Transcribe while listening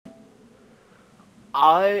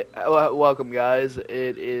Welcome guys,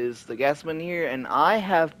 it is the Gasman here, and I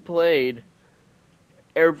have played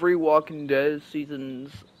every Walking Dead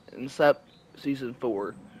seasons except season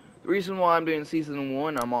 4. The reason why I'm doing season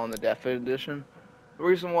 1, I'm on the Definite Edition. The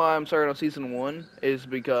reason why I'm starting on season 1 is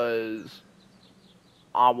because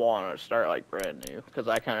I want to start like brand new, because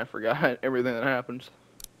I kind of forgot everything that happens.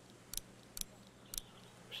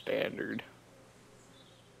 Standard.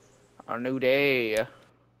 A new day.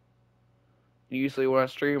 Usually when I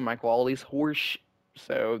stream, my quality's horse,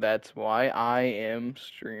 so that's why I am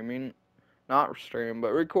streaming. Not streaming,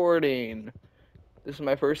 but recording. This is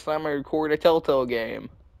my first time I record a Telltale game.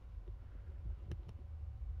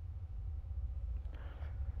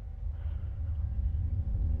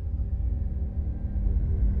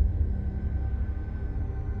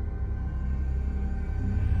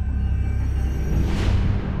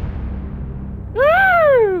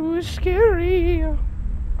 Woo! Scary.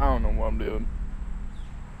 I don't know what I'm doing.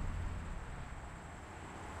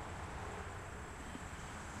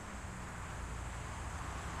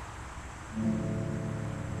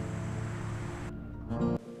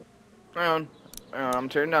 Hang on, I'm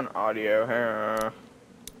turning down audio.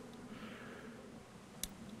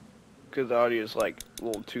 Because the audio is like a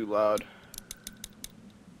little too loud.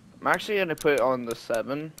 I'm actually gonna put it on the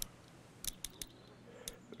 7.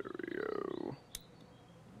 There we go.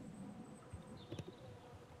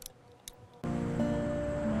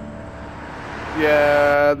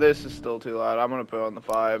 Yeah, this is still too loud. I'm gonna put it on the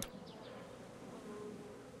 5.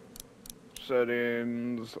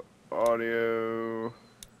 Settings, audio.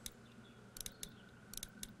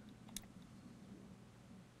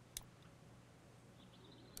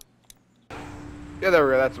 Yeah, there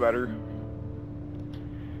we go, that's better.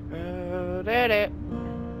 Did it.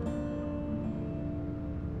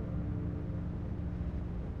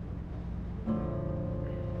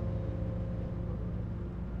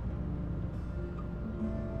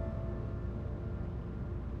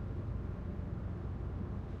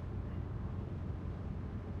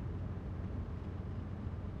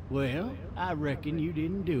 Well, I reckon you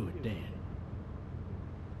didn't do it then.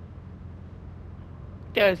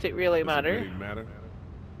 Does it really Does it matter? really matter?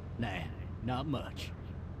 Nah, not much.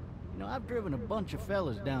 You know, I've driven a bunch of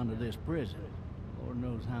fellas down to this prison. Lord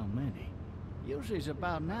knows how many. Usually it's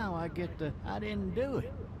about now I get the, I didn't do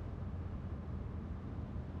it.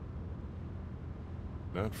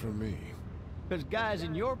 Not for me. Because guys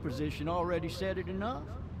in your position already said it enough.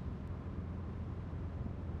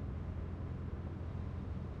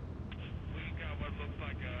 We got what looks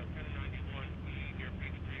like a 1091 E near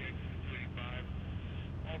Peach 285.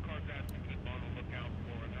 All cars have to keep on the lookout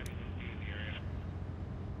for an 91 in the area.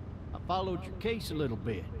 I followed your case a little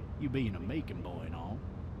bit, you being a Macon boy and all.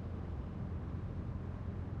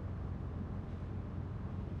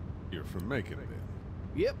 You're from Macon, then?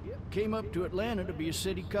 Yep, came up to Atlanta to be a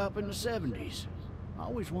city cop in the 70s. I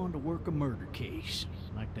always wanted to work a murder case,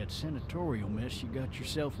 like that senatorial mess you got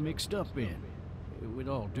yourself mixed up in, with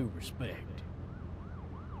all due respect.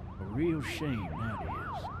 A real shame, that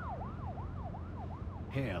is.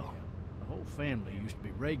 Hell, the whole family used to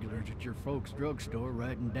be regulars at your folks' drugstore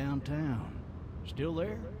right in downtown. Still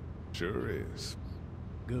there? Sure is.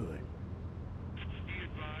 Good. Be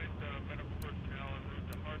advised, medical personnel en route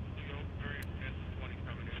to Hartsfield, various 10 to 20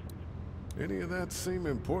 coming in. Any of that seem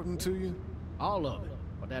important to you? All of it,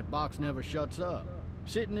 but that box never shuts up.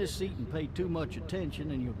 Sit in this seat and pay too much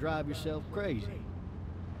attention and you'll drive yourself crazy.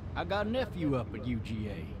 I got a nephew up at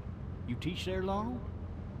UGA. You teach there long?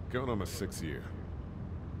 Going on my 6th year.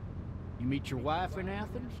 You meet your wife in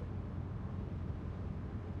Athens?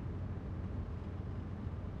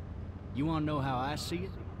 You wanna know how I see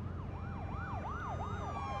it?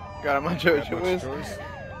 Got a much That much choice. choice?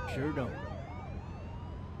 Sure don't.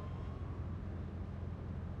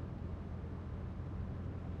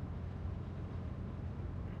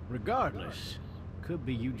 Regardless, could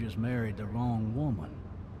be you just married the wrong woman.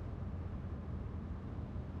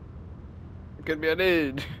 Could be I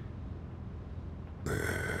did.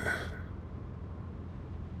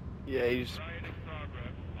 Yeah, he's. Riot in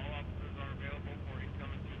progress. All officers are available for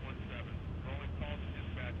incoming 217. Rolling calls and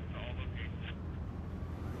dispatches to all locations.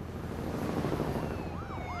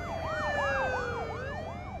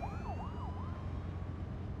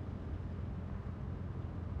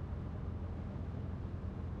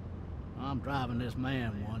 I'm driving this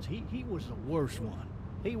man once. He was the worst one.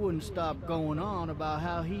 He wouldn't stop going on about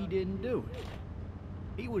how he didn't do it.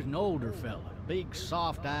 He was an older fella, big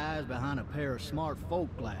soft eyes behind a pair of smart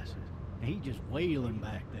folk glasses. And he just wailing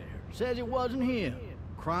back there. Says it wasn't him.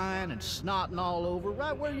 Crying and snotting all over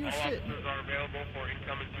right where you're All sitting. officers are available for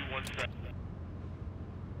incoming 217.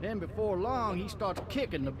 Then before long, he starts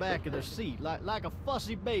kicking the back of the seat like a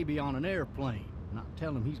fussy baby on an airplane. And I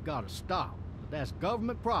tell him he's got to stop, but that's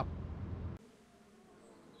government property.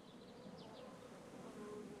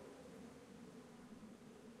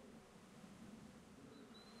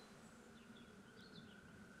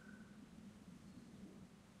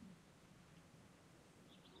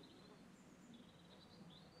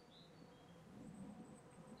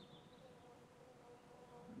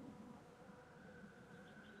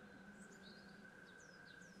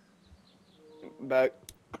 Back.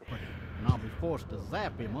 And I'll be forced to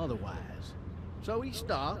zap him otherwise. So he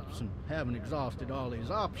stops, and having exhausted all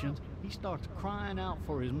his options, he starts crying out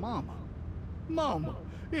for his mama. Mama,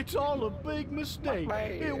 it's all a big mistake.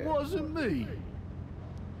 It wasn't me.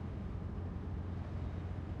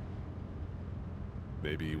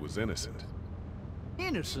 Maybe he was innocent.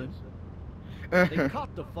 Innocent? They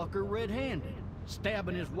caught the fucker red-handed,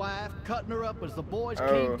 stabbing his wife, cutting her up as the boys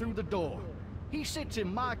came through the door. He sits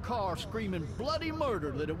in my car screaming bloody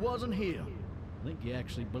murder that it wasn't him. I think he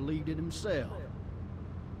actually believed it himself.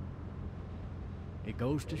 It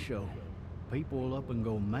goes to show, people will up and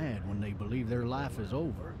go mad when they believe their life is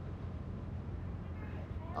over.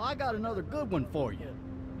 I got another good one for you.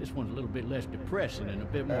 This one's a little bit less depressing and a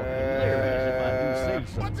bit more hilarious, if I do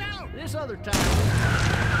say so. Watch out! This other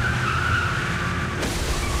time...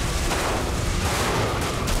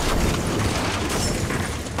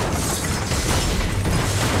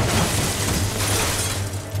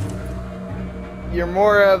 You're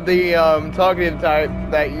more of the talkative type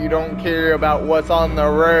that you don't care about what's on the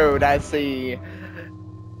road, I see.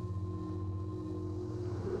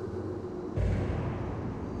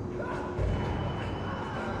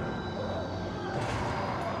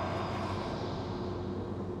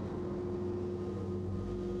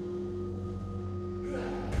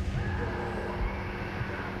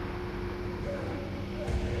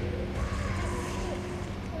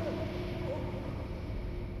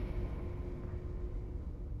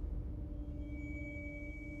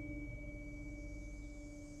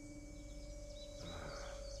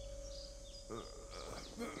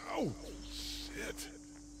 Oh, shit.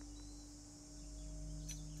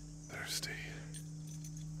 Thirsty.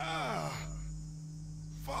 Ah!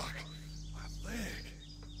 Fuck! My leg.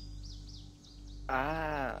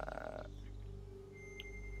 Ah.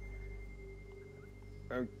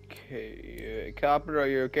 Okay. Copper, are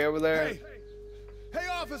you okay over there? Hey! Hey,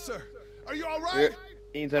 officer! Are you alright?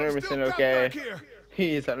 He's 100% okay.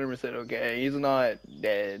 He's 100% okay. He's not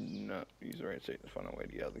dead. No, he's ready to find a way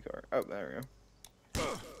to get out of the car. Oh, there we go.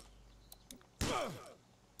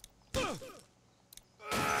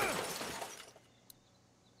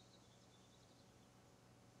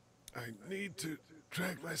 I need to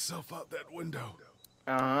drag myself out that window.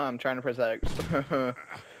 I'm trying to press that X.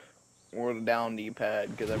 Or the down D-pad,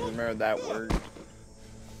 because I remember that word.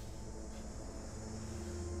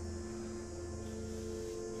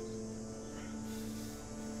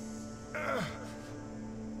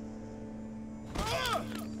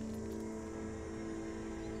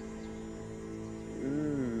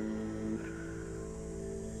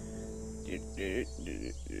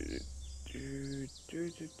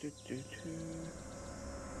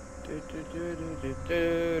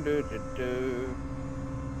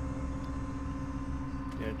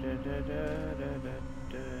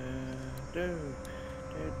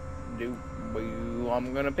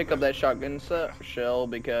 I'm gonna pick up that shotgun shell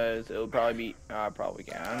because it'll probably be. I probably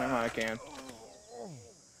can. I know how I can.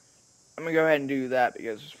 I'm gonna go ahead and do that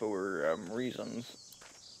because for reasons.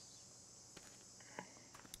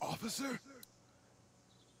 Officer?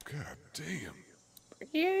 God damn.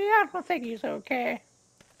 Yeah, I don't think he's okay.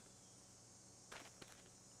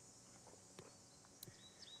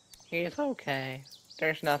 He's okay.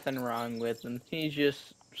 There's nothing wrong with him. He's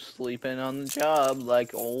just sleeping on the job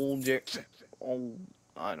like old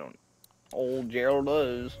Gerald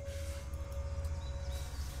does.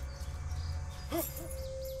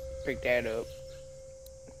 Pick that up.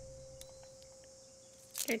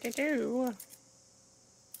 Do.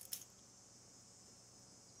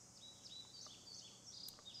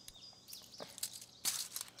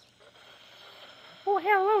 Oh,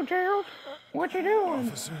 hello, Gerald. What you doing?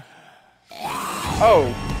 Officer?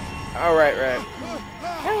 Oh. Oh, right.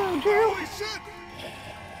 Hello, Gerald. Holy shit!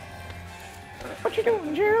 What you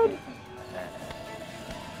doing, Gerald?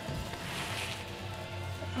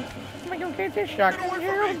 Am I gonna get this shotgun,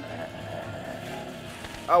 Gerald?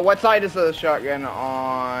 What side is the shotgun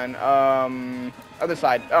on? Other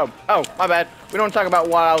side. Oh, my bad. We don't talk about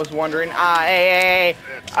what I was wondering. Hey.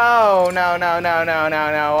 Oh, no.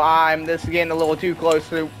 This is getting a little too close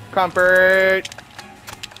to comfort.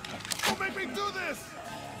 Don't make me do this!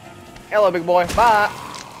 Hello, big boy. Bye.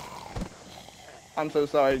 I'm so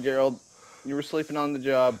sorry, Gerald. You were sleeping on the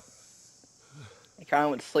job. I kind of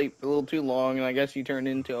went to sleep a little too long, and I guess you turned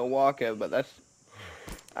into a walker, but that's...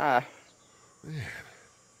 Ah.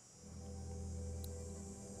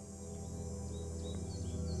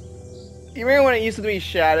 You remember when it used to be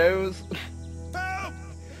shadows? Help!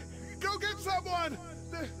 Go get someone!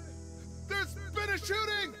 There's been a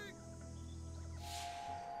shooting!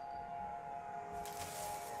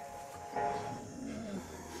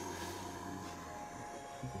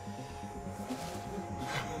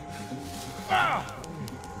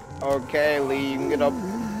 Okay, Lee, you can get up.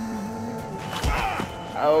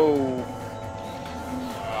 Oh.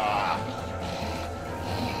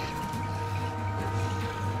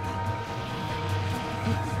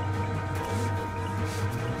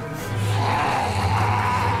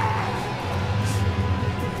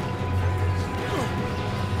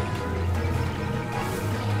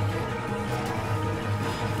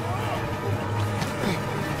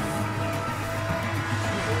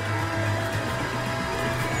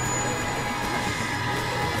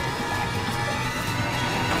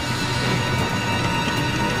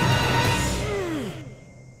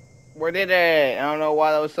 Where did it? I don't know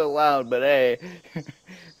why that was so loud, but hey.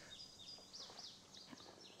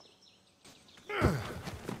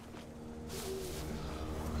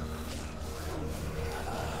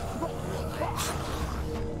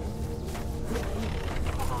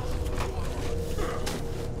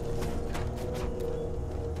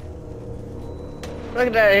 Look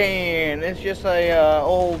at that hand. It's just a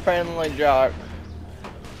old friendly jock.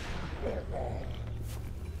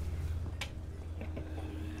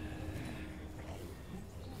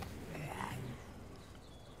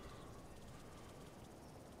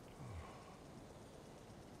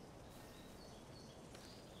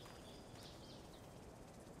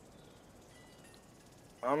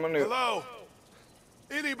 I'm gonna. Hello?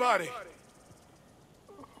 Anybody?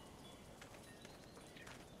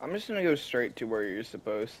 I'm just gonna go straight to where you're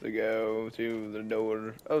supposed to go, to the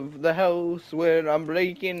door of the house where I'm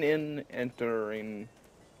breaking in, entering.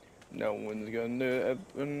 No one's gonna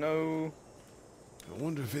ever know. I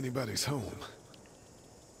wonder if anybody's home.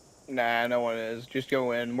 Nah, no one is. Just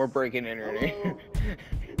go in. We're breaking in already. Hello?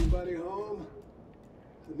 Anybody home?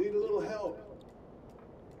 I need a little help.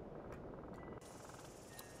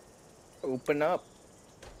 Open up.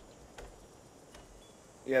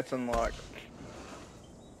 Yeah, it's unlocked.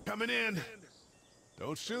 Coming in.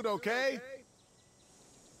 Don't shoot, okay?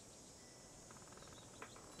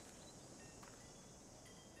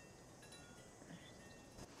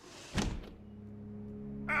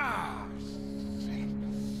 Ah!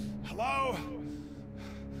 Hello?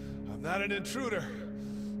 I'm not an intruder.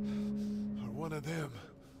 Or one of them.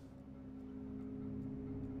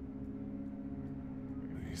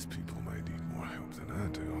 These people might need more help than I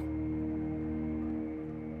do.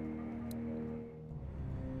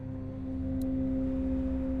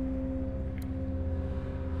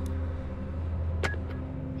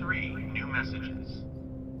 New messages.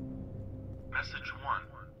 Message 1,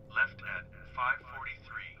 left at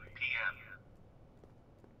 5:43 p.m.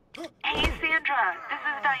 Hey, Sandra, this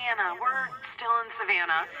is Diana. We're still in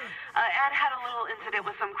Savannah. Ed had a little incident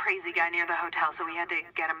with some crazy guy near the hotel, so we had to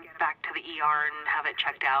get him back to the ER and have it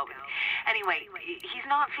checked out. Anyway, he's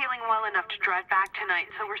not feeling well enough to drive back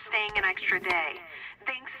tonight, so we're staying an extra day.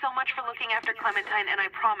 Thanks so much for looking after Clementine, and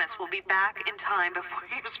I promise we'll be back in time before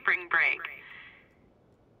your spring break.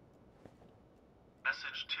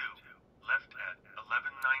 Message 2, left at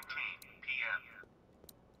 11:19 p.m.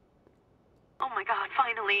 Oh my God,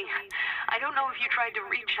 finally. I don't know if you tried to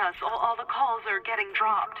reach us. All the calls are getting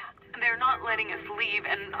dropped. They're not letting us leave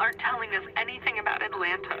and aren't telling us anything about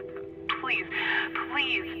Atlanta. Please,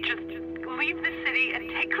 please, just leave the city and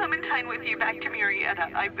take Clementine with you back to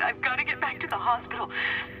Marietta. I've got to get back to the hospital.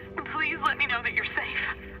 Please let me know that you're safe.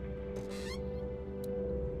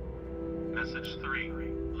 Message 3,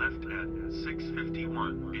 left at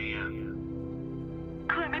 6:51 a.m.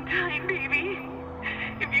 Clementine, baby.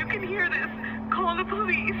 If you can hear this, call the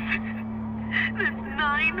police. That's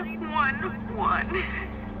 911.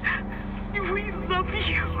 We love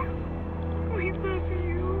you. We love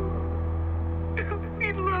you.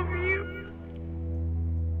 We love you.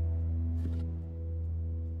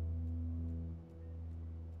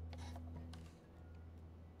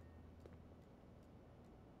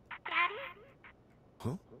 Daddy?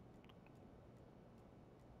 Huh?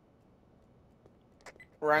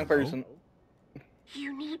 Wrong person.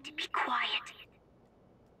 You need to be quiet.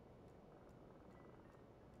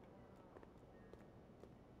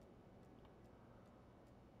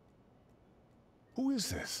 Who is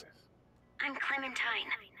this? I'm Clementine.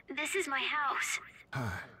 This is my house.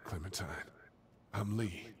 Hi, Clementine. I'm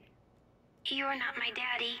Lee. You're not my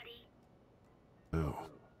daddy. No,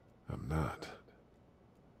 I'm not.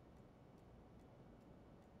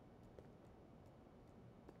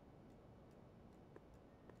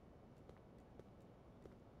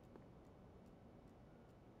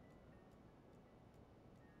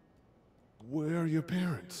 Where are your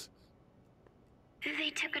parents? They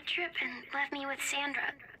took a trip and left me with Sandra.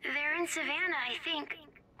 They're in Savannah, I think.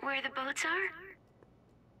 Where the boats are?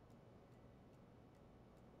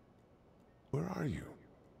 Where are you?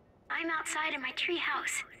 I'm outside in my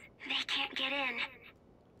treehouse. They can't get in.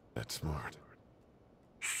 That's smart.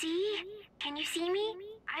 See? Can you see me?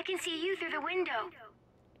 I can see you through the window.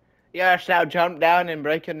 Yeah, now jump down and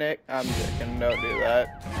break your neck. I'm just gonna don't do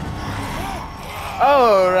that.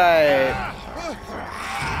 Alright.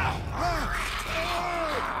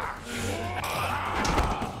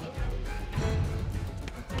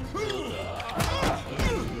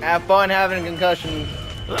 Have fun having a concussion.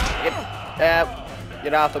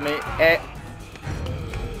 Get off of me.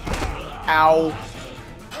 Ow.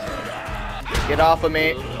 Get off of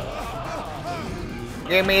me.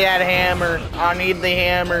 Give me that hammer. I need the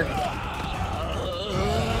hammer.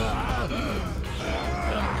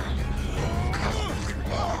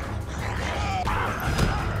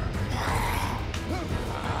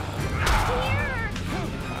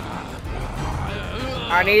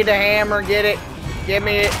 I need the hammer. Get it. Give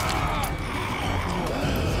me it.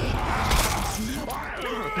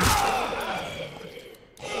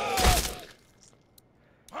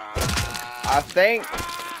 I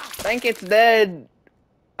think it's dead.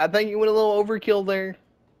 I think you went a little overkill there.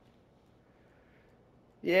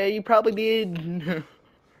 Yeah, you probably did.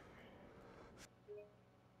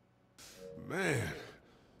 Man.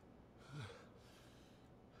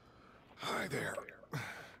 Hi there.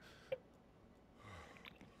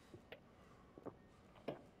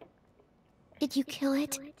 Did you kill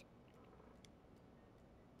it?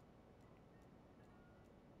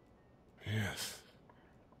 Yes.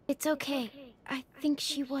 It's okay. I think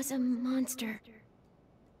she was a monster.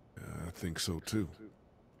 I think so too.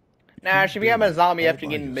 Nah, she became a zombie after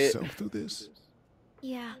All by getting bit. yourself through this?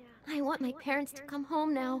 Yeah, I want my parents to come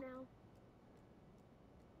home now.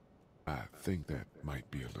 I think that might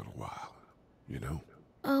be a little while, you know?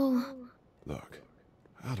 Oh, Look,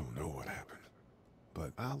 I don't know what happened,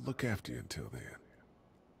 but I'll look after you until then.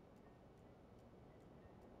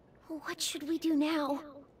 what should we do now?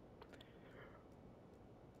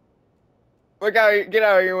 Look out! Get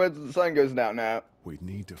out of here once the sun goes down now. We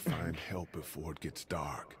need to find help before it gets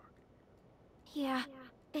dark. Yeah,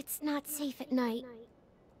 it's not safe at night.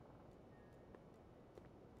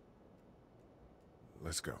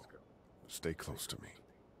 Let's go. Stay close to me.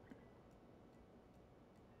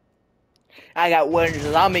 I got one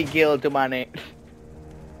zombie kill to my name.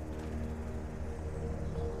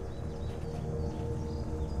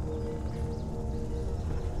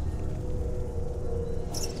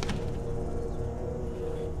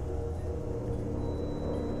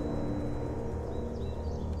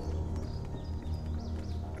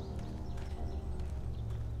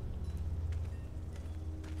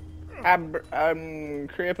 I'm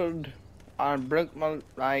crippled. I broke my.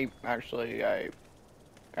 I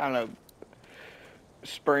kind of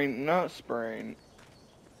sprained, not sprained.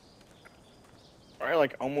 I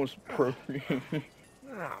like almost broke.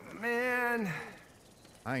 Oh, man.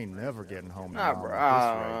 I ain't never getting home Nah, tomorrow bro.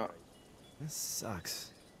 at this rate. This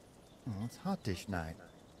sucks. Oh, it's hot dish night.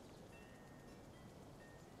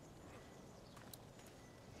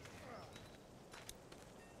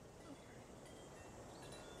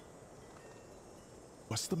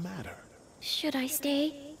 What's the matter? Should I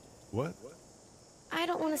stay? What? I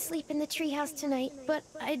don't want to sleep in the treehouse tonight, but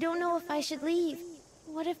I don't know if I should leave.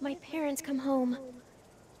 What if my parents come home?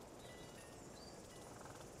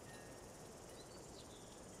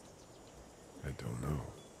 I don't know.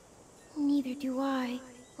 Neither do I.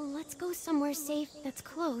 Let's go somewhere safe that's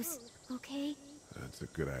close, okay? That's a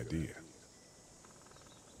good idea.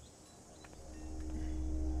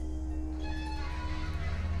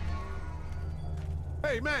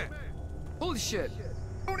 Hey, man! Holy shit!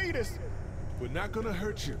 Don't eat us! We're not gonna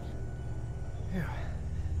hurt you. Yeah.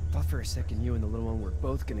 Thought for a second you and the little one were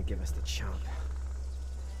both gonna give us the chomp.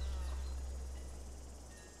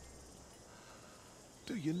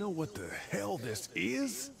 Do you know what the hell this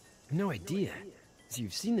is? No idea. So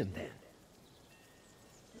you've seen them then?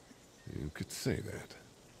 You could say that.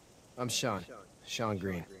 I'm Sean. Sean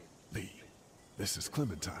Green. Lee, this is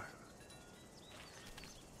Clementine.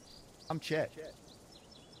 I'm Chet.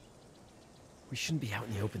 We shouldn't be out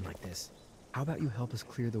in the open like this. How about you help us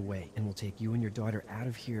clear the way, and we'll take you and your daughter out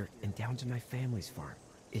of here and down to my family's farm.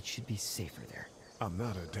 It should be safer there. I'm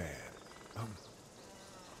not her dad. I'm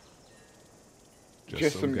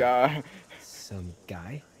Just some guy. Some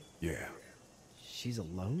guy? Yeah. She's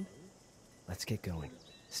alone? Let's get going.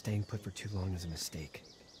 Staying put for too long is a mistake.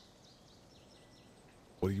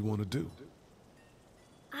 What do you want to do?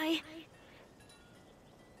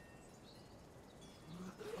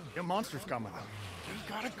 Your monster's coming. We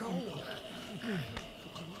gotta go.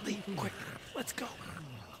 Leave, quick. Let's go.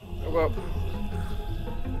 Well,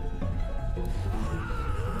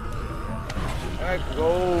 let's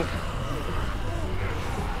go.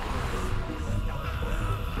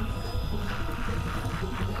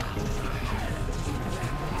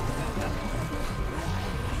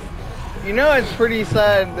 You know, it's pretty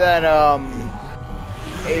sad that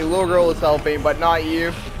a little girl is helping, but not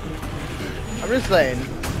you. I'm just saying.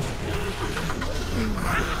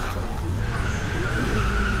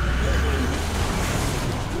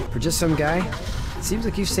 For just some guy, it seems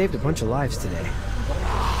like you saved a bunch of lives today.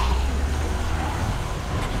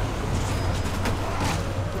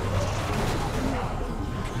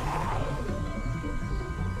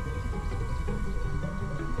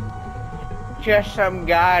 Just some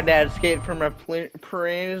guy that escaped from a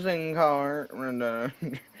prison car.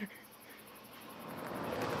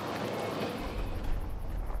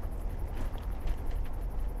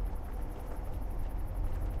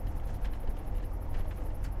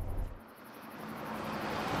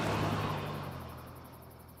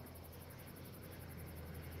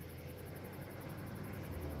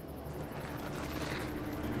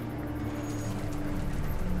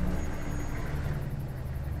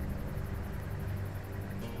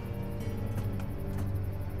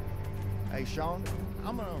 Hey, Sean,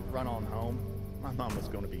 I'm gonna run on home. My mama's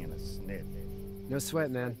gonna be in a snit. No sweat,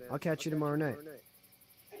 man. I'll catch you tomorrow night.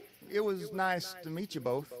 It was nice to meet you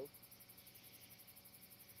both.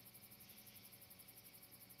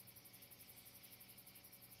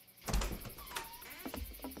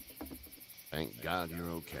 Thank God you're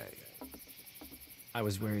okay. I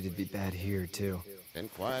was worried it'd be bad here, too.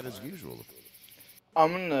 And quiet as usual.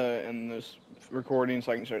 I'm gonna end this recording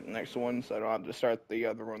so I can start the next one, so I don't have to start the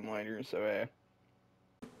other one later. So,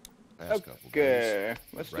 Past couple okay, days.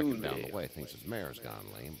 let's do Reckon down this. the way thinks his mare's gone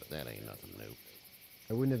lame, but that ain't nothing new.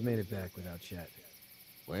 I wouldn't have made it back without Chet.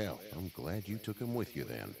 Well, I'm glad you took him with you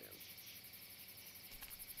then.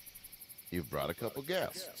 You've brought a couple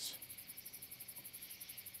guests.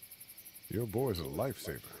 Your boy's a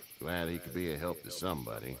lifesaver. Glad he could be a help to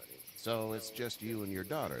somebody. So it's just you and your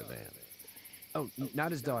daughter then. Oh,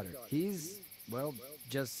 not his daughter. He's, well,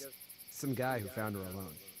 just some guy who found her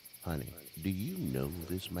alone. Honey, do you know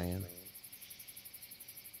this man?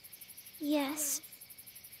 Yes.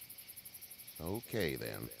 Okay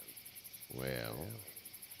then. Well,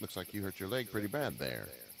 looks like you hurt your leg pretty bad there.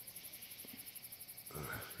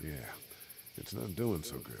 Yeah. It's not doing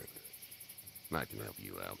so good. I can help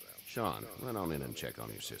you out. Sean, run on in and check on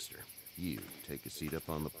your sister. You, take a seat up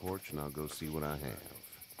on the porch and I'll go see what I have.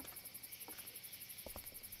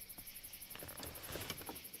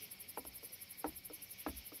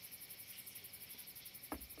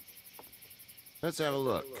 Let's have a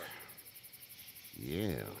look.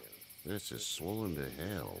 Yeah, this is swollen to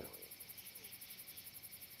hell.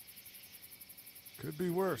 Could be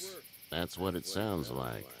worse. That's what it sounds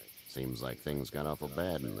like. Seems like things got awful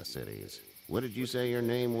bad in the cities. What did you say your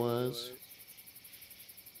name was?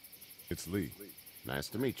 It's Lee. Nice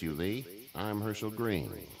to meet you, Lee. I'm Herschel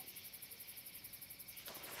Green.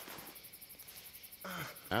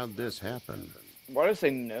 How'd this happen? Why did I say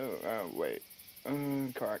no? Wait.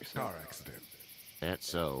 Car accident. Car accident. That's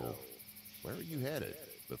so. Where were you headed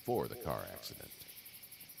before the car accident?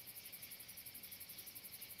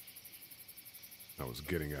 I was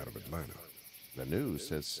getting out of Atlanta. The news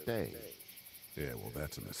says stay. Yeah, well,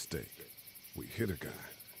 that's a mistake. We hit a guy.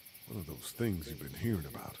 One of those things you've been hearing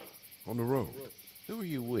about. On the road. Who are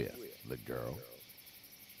you with? The girl?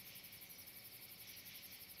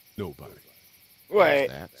 Nobody. Wait.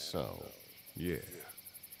 Is that so? Yeah,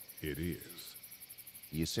 it is.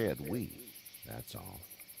 You said we. That's all.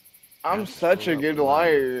 I'm such a good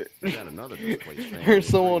liar. We got another displaced family Or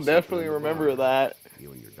someone will pretty simple definitely in the remember barn. that.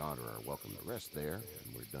 You and your daughter are welcome to rest there,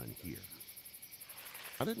 and we're done here.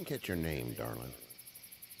 I didn't catch your name, darling.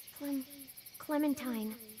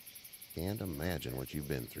 Clementine. Can't imagine what you've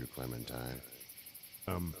been through, Clementine.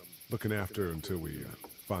 I'm looking after her until we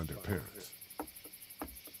find her parents.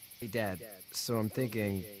 Hey, Dad, so I'm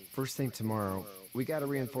thinking, first thing tomorrow, we gotta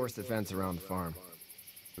reinforce the fence around the farm.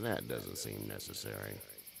 That doesn't seem necessary.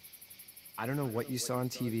 I don't know what you saw on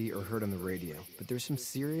TV or heard on the radio, but there's some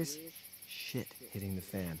serious shit hitting the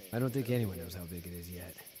fan. I don't think anyone knows how big it is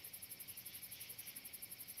yet.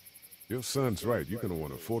 Your son's right. You're gonna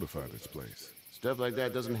want to fortify this place. Stuff like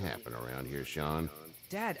that doesn't happen around here, Sean.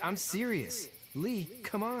 Dad, I'm serious. Lee,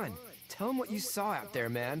 come on. Tell him what you saw out there,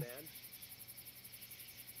 man.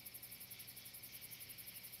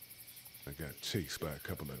 I got chased by a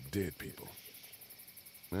couple of dead people.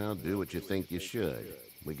 Well, do what you think you should.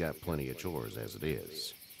 We got plenty of chores as it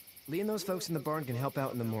is. Lee and those folks in the barn can help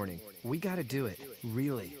out in the morning. We gotta do it.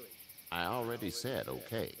 Really. I already said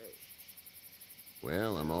okay.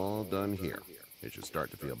 Well, I'm all done here. It should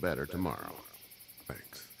start to feel better tomorrow.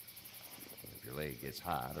 Thanks. If your leg gets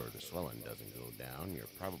hot or the swelling doesn't go down, you're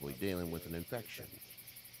probably dealing with an infection.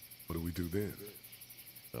 What do we do then?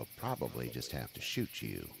 They'll probably just have to shoot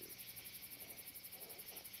you.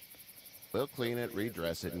 We'll clean it,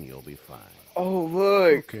 redress it, and you'll be fine. Oh,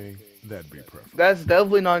 look. Okay, that'd be perfect. That's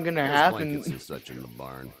definitely not gonna There's happen. blankets and such in the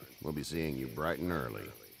barn. We'll be seeing you bright and early.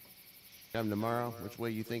 Come tomorrow, which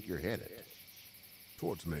way you think you're headed?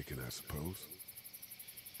 Towards Macon, I suppose.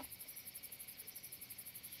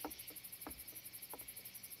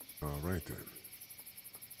 All right, then.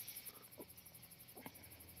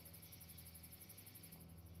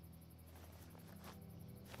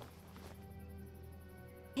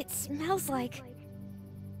 It smells like...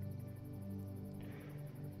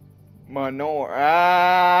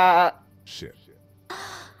 Manor. Shit.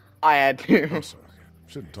 I had to. I'm sorry.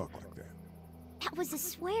 Shouldn't talk like that. That was a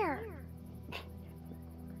swear.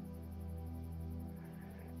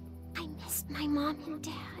 I missed my mom and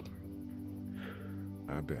dad.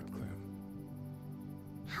 I bet, Clem.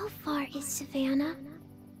 How far is Savannah?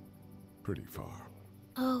 Pretty far.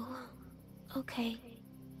 Oh, okay.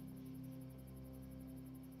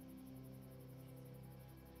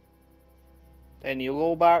 And you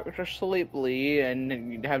go back to sleep, Lee, and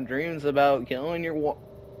you'd have dreams about killing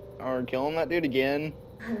or killing that dude again.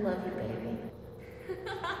 I love you, baby.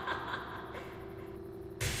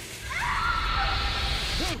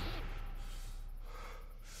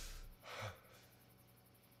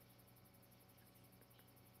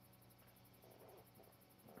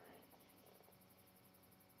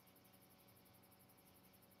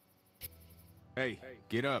 Hey,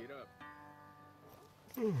 get up.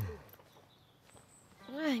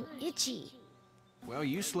 I'm itchy. Well,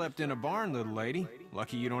 you slept in a barn, little lady.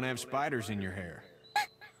 Lucky you don't have spiders in your hair.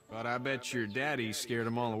 But I bet your daddy scared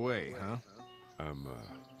them all away, huh? I'm,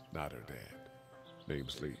 not her dad.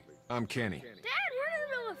 Name's Lee. I'm Kenny. Dad, we're in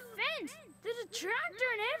the middle of a fence. There's a tractor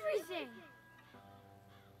and everything.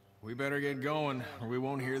 We better get going, or we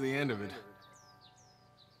won't hear the end of it.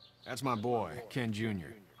 That's my boy, Ken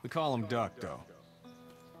Jr. We call him Duck, though.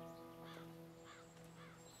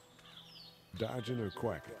 Dodging or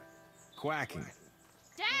quacking? Quacking.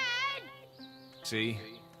 Dad! See?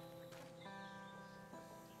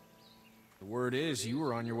 The word is you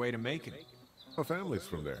were on your way to Macon. Our family's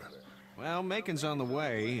from there. Well, Macon's on the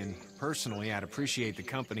way, and personally, I'd appreciate the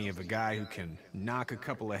company of a guy who can knock a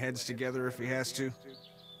couple of heads together if he has to.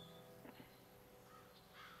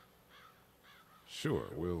 Sure,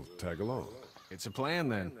 we'll tag along. It's a plan,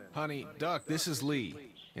 then. Honey, Duck, this is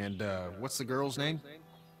Lee. And, what's the girl's name?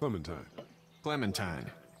 Clementine. Clementine.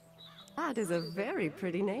 That is a very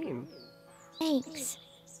pretty name. Thanks.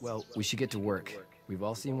 Well, we should get to work. We've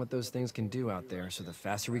all seen what those things can do out there, so the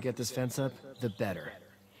faster we get this fence up, the better.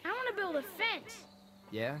 I want to build a fence.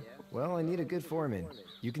 Yeah? Well, I need a good foreman.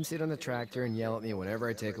 You can sit on the tractor and yell at me whenever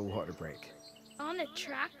I take a water break. On the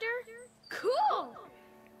tractor? Cool!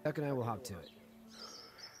 Duck and I will hop to it.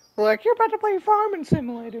 Like, you're about to play Farming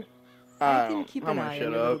Simulator. I can keep I'm an gonna eye shut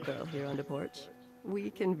on your little up. girl here on the porch.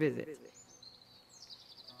 We can visit.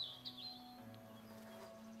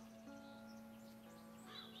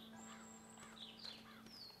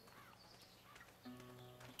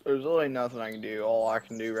 There's really nothing I can do. All I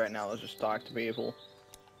can do right now is just talk to people.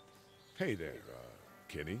 Hey there,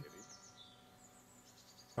 Kenny.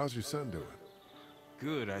 How's your son doing?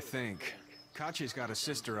 Good, I think. Kachi's got a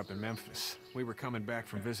sister up in Memphis. We were coming back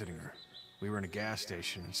from visiting her. We were in a gas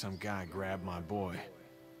station and some guy grabbed my boy.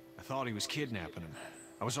 I thought he was kidnapping him.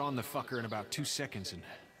 I was on the fucker in about 2 seconds and...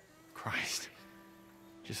 Christ.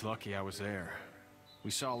 Just lucky I was there. We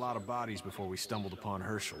saw a lot of bodies before we stumbled upon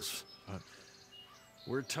Herschel's. But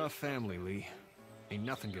we're a tough family, Lee. Ain't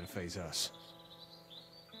nothing gonna faze us.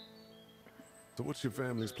 So what's your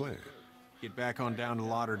family's plan? Get back on down to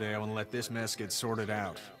Lauderdale and let this mess get sorted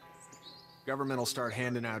out. Government will start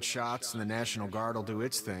handing out shots and the National Guard will do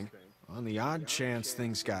its thing. On the odd chance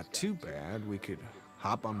things got too bad, we could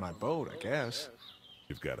hop on my boat, I guess.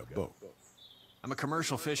 You've got a boat. I'm a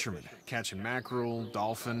commercial fisherman, catching mackerel,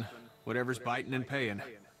 dolphin, whatever's biting and paying.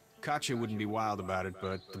 Katya wouldn't be wild about it,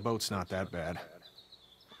 but the boat's not that bad.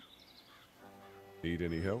 Need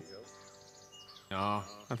any help? No,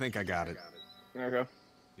 I think I got it. Okay.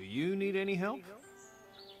 Do you need any help?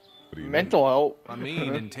 What do you Mental help. I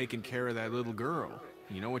mean, in taking care of that little girl.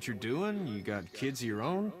 You know what you're doing? You got kids of your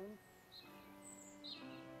own?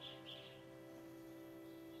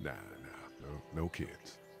 Nah, no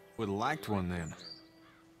kids. Would've liked one then.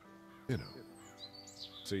 You know.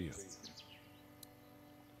 See ya.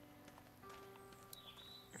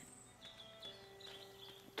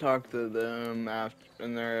 Talk to them after,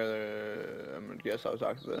 and they're. I'm gonna guess I'll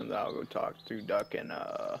talk to them. Then I'll go talk to Duck and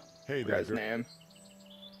Hey guy's there, name.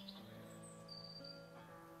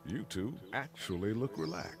 You two actually look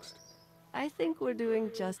relaxed. I think we're doing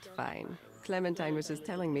just fine. Clementine was just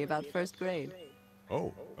telling me about first grade.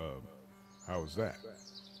 Oh, how was that?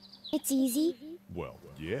 It's easy. Well,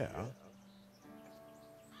 yeah.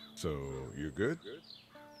 So, you're good?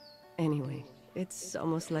 Anyway, it's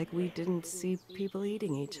almost like we didn't see people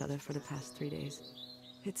eating each other for the past 3 days.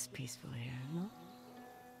 It's peaceful here, no?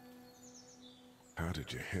 How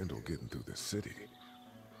did you handle getting through the city?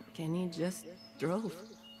 Kenny just drove.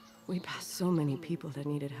 We passed so many people that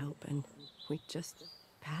needed help, and we just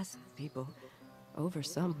passed people. Over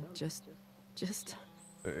some, just...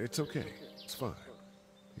 It's okay. It's fine.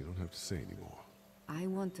 You don't have to say anymore. I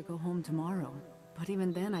want to go home tomorrow, but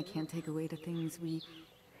even then I can't take away the things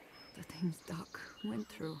Doc went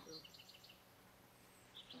through.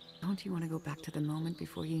 Don't you want to go back to the moment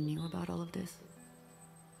before you knew about all of this?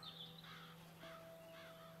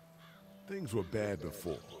 Things were bad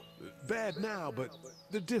before. Bad now, but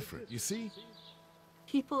they're different, you see?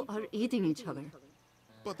 People are eating each other.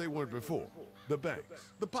 But they weren't before. The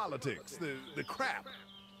banks, the politics, the crap.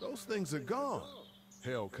 Those things are gone.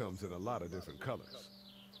 Hell comes in a lot of different colors.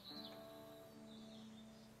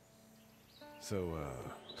 So,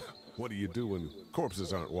 what do you do when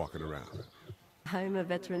corpses aren't walking around? I'm a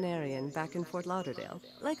veterinarian back in Fort Lauderdale.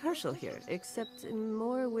 Like Herschel here, except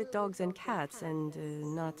more with dogs and cats and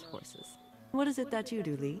not horses. What is it that you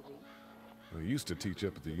do, Lee? I used to teach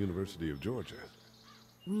up at the University of Georgia.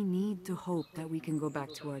 We need to hope that we can go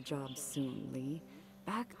back to our jobs soon, Lee.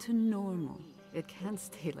 Back to normal. It can't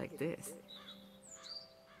stay like this.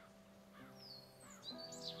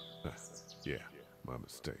 Yeah, my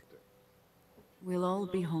mistake. We'll all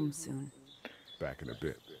be home soon. Back in a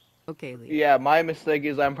bit. Okay, Lee. Yeah, my mistake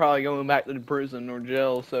is I'm probably going back to the prison or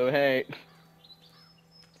jail, so hey.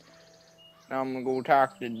 Now I'm gonna go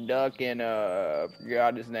talk to Duck and,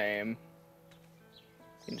 forgot his name.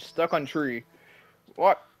 He's stuck on tree.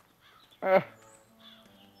 What?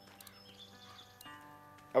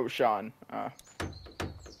 Oh, Sean.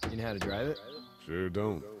 You know how to drive it? Sure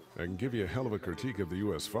don't. I can give you a hell of a critique of the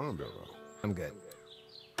U.S. Farm Bill, though. I'm good.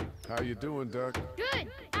 How you doing, Duck? Good.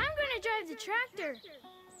 I'm gonna drive the tractor.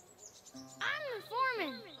 I'm the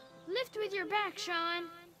foreman. Lift with your back, Sean.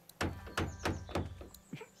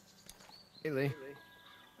 Hey, Lee.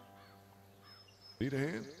 Need a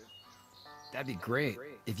hand? That'd be great.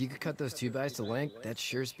 If you could cut those 2x to length, that'd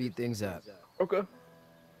sure speed things up. Okay.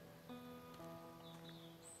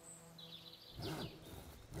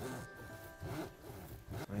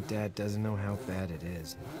 My dad doesn't know how bad it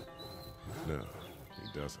is. No,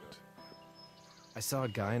 he doesn't. I saw a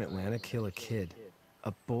guy in Atlanta kill a kid.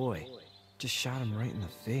 A boy. Just shot him right in the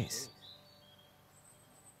face.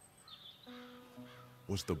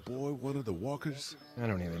 Was the boy one of the walkers? I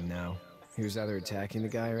don't even know. He was either attacking the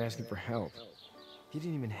guy or asking for help. He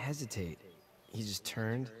didn't even hesitate. He just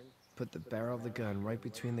turned, put the barrel of the gun right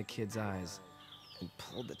between the kid's eyes, and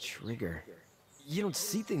pulled the trigger. You don't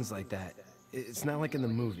see things like that. It's not like in the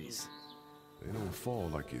movies. They don't fall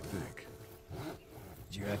like you think.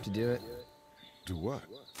 Did you have to do it? Do what?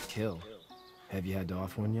 Kill. Have you had to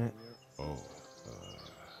off one yet? Oh,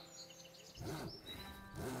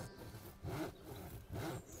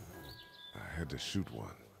 I had to shoot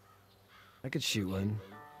one. I could shoot one,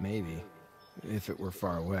 maybe, if it were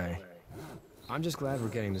far away. I'm just glad we're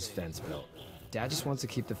getting this fence built. Dad just wants to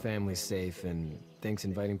keep the family safe and thinks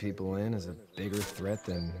inviting people in is a bigger threat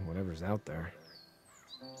than whatever's out there.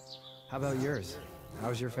 How about yours?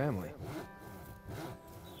 How's your family?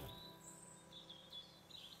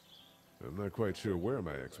 I'm not quite sure where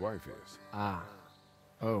my ex-wife is. Ah.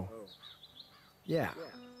 Oh. Yeah,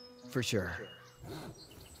 for sure.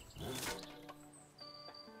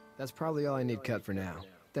 That's probably all I need cut for now.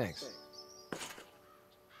 Thanks.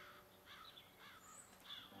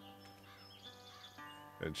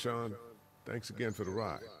 And Sean, thanks again for the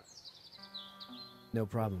ride. No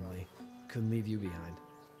problem, Lee. Couldn't leave you behind.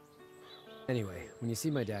 Anyway, when you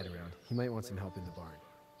see my dad around, he might want some help in the barn.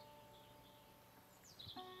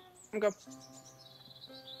 Okay.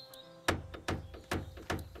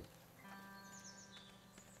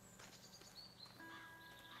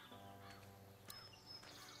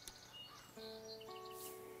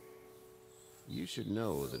 You should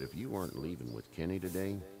know that if you weren't leaving with Kenny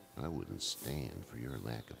today, I wouldn't stand for your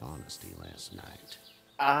lack of honesty last night.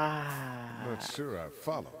 Not sure I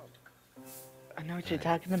follow. I know what you're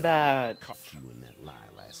talking about. Caught you in that lie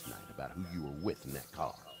last night about who you were with in that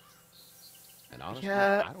car. And honestly,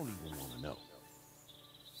 Yeah. I don't even want to know.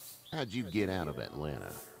 How'd you get out of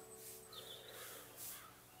Atlanta?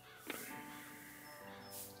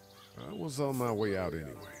 I was on my way out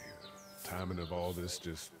anyway. Timing of all this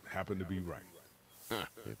just happened to be right. Huh,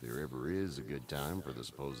 if there ever is a good time for the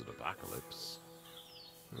supposed apocalypse.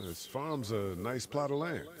 This farm's a nice plot of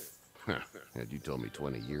land. Had you told me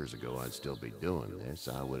 20 years ago I'd still be doing this,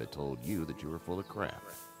 I would have told you that you were full of crap.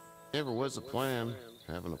 Never was a plan,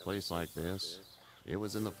 having a place like this. It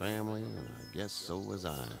was in the family, and I guess so was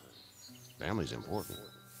I. Family's important.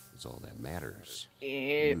 It's all that matters.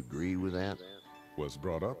 You agree with that? Was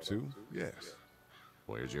brought up to, yes.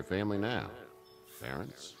 Where's your family now?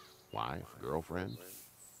 Parents? Wife? Girlfriend?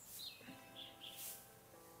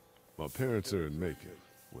 My parents are in Macon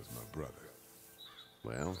with my brother.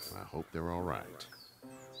 Well, I hope they're all right.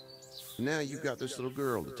 Now you've got this little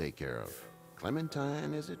girl to take care of.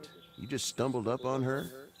 Clementine, is it? You just stumbled up on her?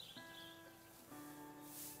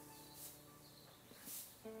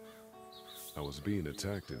 I was being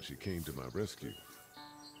attacked and she came to my rescue.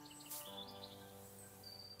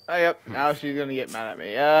 Oh, yep. Now she's gonna get mad at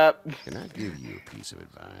me. Yep. Can I give you a piece of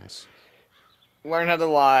advice? Learn how to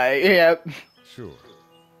lie. Yep. Sure.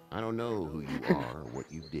 I don't know who you are or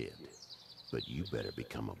what you did, but you better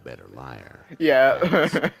become a better liar.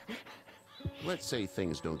 Yeah. Let's say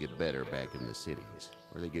things don't get better back in the cities,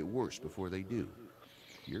 or they get worse before they do.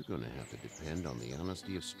 You're gonna have to depend on the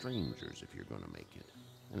honesty of strangers if you're gonna make it.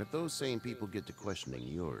 And if those same people get to questioning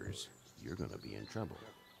yours, you're gonna be in trouble.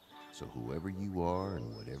 So whoever you are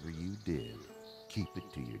and whatever you did, keep it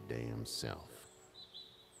to your damn self.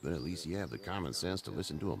 But at least you have the common sense to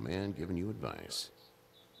listen to a man giving you advice.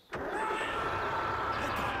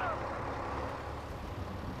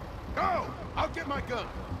 Go! I'll get my gun!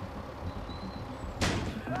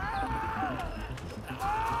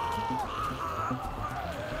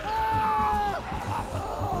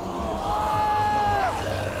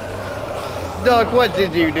 Doc, what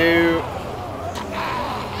did you do?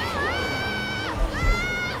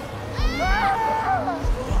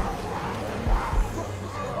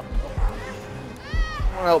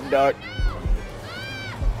 Help, Doc.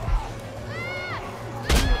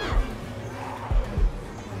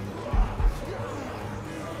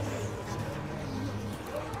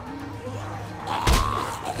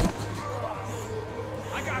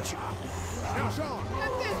 I got you. Now, Sean.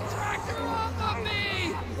 Get this tractor off of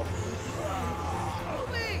me!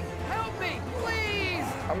 Please, help me, please!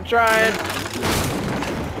 I'm trying.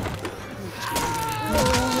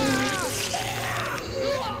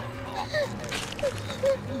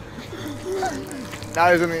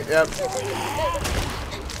 Now he's in the, yep.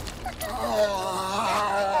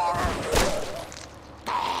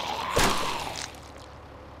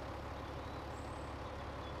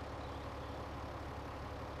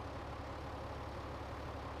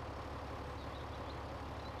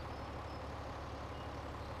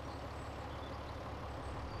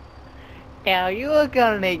 Now you're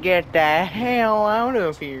gonna get the hell out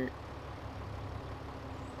of here.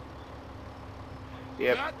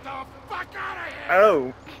 Yep. Get the fuck out of here!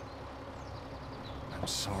 Oh. I'm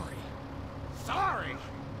sorry. Sorry?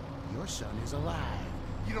 Your son is alive.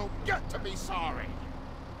 You don't get to be sorry.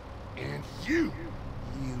 And you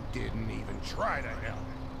didn't even try to help.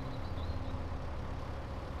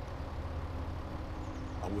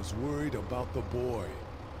 I was worried about the boy.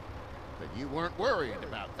 But you weren't worried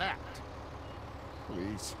about that.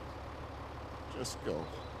 Please, just go.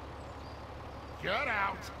 Get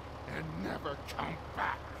out and never come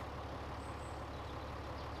back.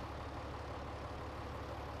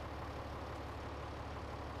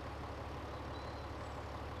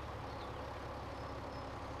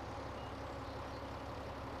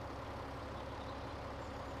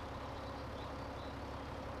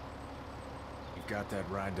 You've got that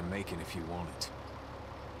ride to Macon if you want it.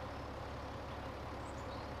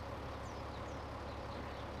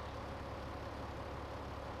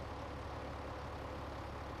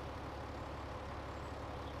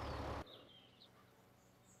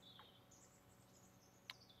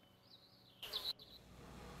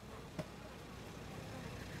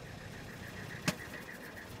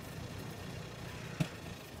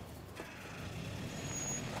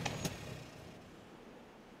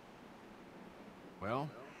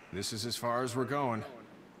 This is as far as we're going.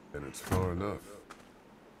 And it's far enough.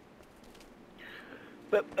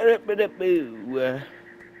 Ba-ba-da-ba-da-boo.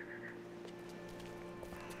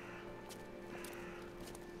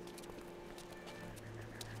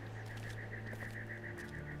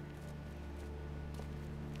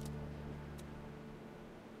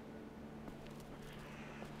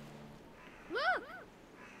 Look!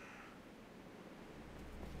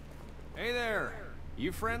 Hey there!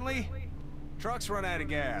 You friendly? Truck's run out of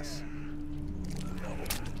gas.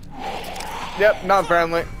 Yep, not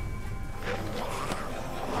friendly.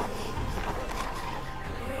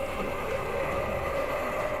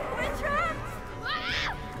 We're trapped!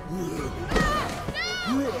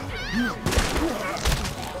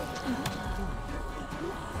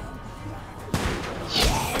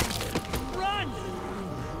 Run!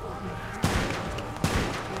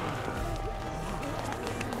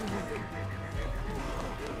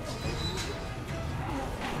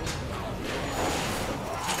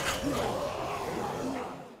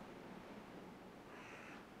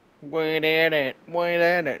 Wait at it. Wait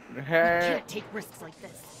at it. We can't take risks like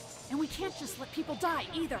this. And we can't just let people die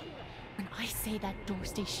either. When I say that door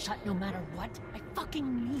stays shut no matter what, I fucking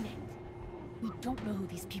mean it. We don't know who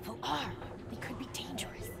these people are. They could be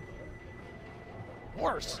dangerous.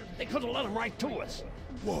 Worse, they could have let them right to us.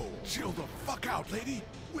 Whoa, chill the fuck out, lady.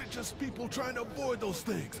 We're just people trying to avoid those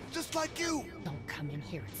things, just like you. Don't come in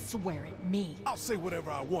here and swear at me. I'll say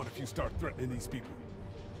whatever I want if you start threatening these people.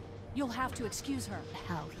 You'll have to excuse her.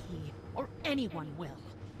 Hell, he or anyone will.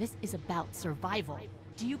 This is about survival.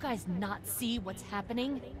 Do you guys not see what's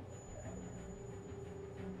happening?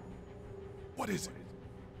 What is it?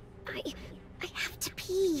 I have to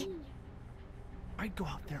pee. I'd go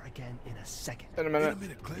out there again in a second. In a minute.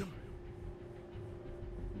 Clem.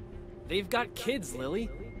 They've got kids, Lily.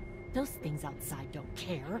 Those things outside don't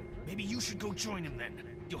care. Maybe you should go join them then.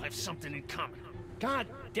 You'll have something in common. God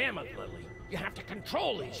damn it, Lily. You have to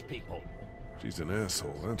control these people. She's an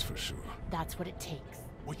asshole, that's for sure. That's what it takes.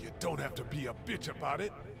 Well, you don't have to be a bitch about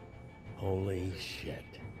it. Holy shit.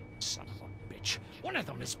 Son of a bitch. One of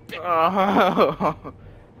them is bitten. Oh.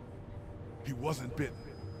 He wasn't bitten.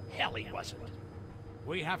 Hell, he wasn't.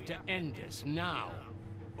 We have to end this now.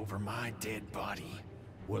 Over my dead body,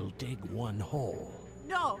 we'll dig one hole.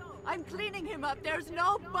 No, I'm cleaning him up. There's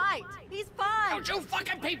no bite. He's fine. Don't you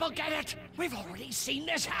fucking people get it? We've already seen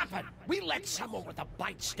this happen. We let someone with a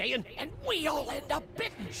bite stay in, and we all end up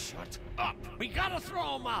bitten. Shut up. We gotta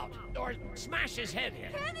throw him out, or smash his head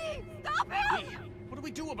in. Kenny, stop him! What do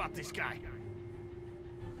we do about this guy?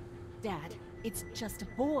 Dad, it's just a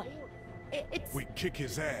boy. It's... We kick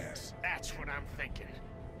his ass. That's what I'm thinking.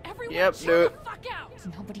 Everyone Yep, shut do the it. fuck out!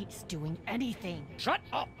 Nobody's doing anything. Shut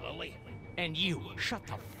up, Lily. And you, shut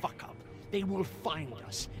the fuck up. They will find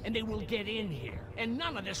us, and they will get in here, and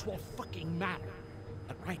none of this will fucking matter.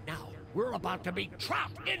 But right now, we're about to be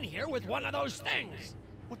trapped in here with one of those things.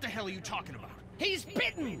 What the hell are you talking about? He's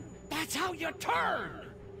bitten! That's how you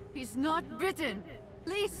turn! He's not bitten.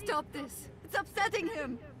 Please stop this. It's upsetting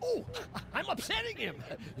him. Oh, I'm upsetting him.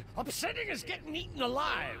 Upsetting is getting eaten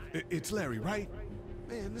alive. It's Larry, right?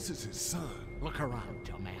 Man, this is his son. Look around,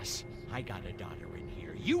 dumbass. I got a daughter in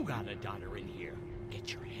here. You got a daughter in here.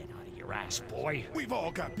 Get your head out of your ass, boy. We've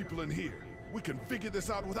all got people in here. We can figure this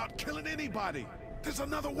out without killing anybody. There's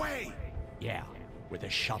another way. Yeah, with a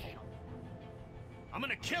shovel. I'm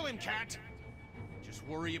gonna kill him, Cat. Just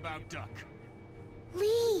worry about Duck.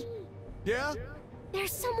 Lee, Yeah?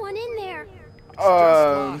 there's someone in there.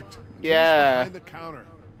 Locked. He's Yeah. behind the counter.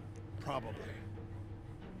 Probably.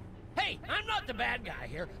 Hey, I'm not the bad guy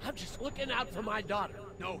here. I'm just looking out for my daughter.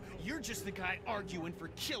 No, you're just the guy arguing for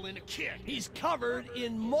killing a kid. He's covered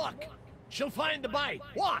in muck. She'll find the bite.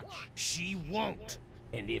 Watch. She won't.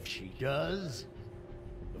 And if she does,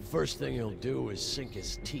 the first thing he'll do is sink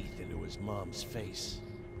his teeth into his mom's face.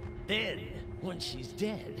 Then, once she's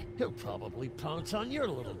dead, he'll probably pounce on your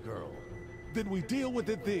little girl. Then we deal with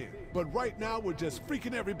it then. But right now, we're just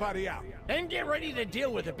freaking everybody out. Then get ready to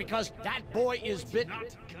deal with it, because that boy is bitten.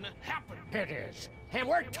 Not gonna happen. It is. And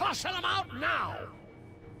we're tossing him out now.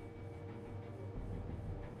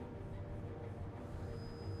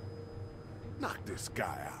 Knock this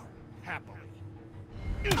guy out. Happily.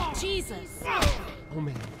 Jesus! Oh,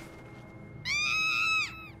 man.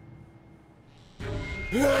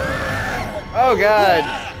 Oh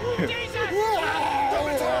god.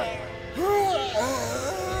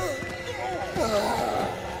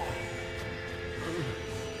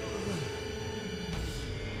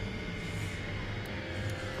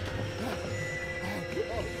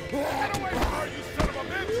 Get away from her, you son of a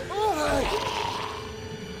bitch!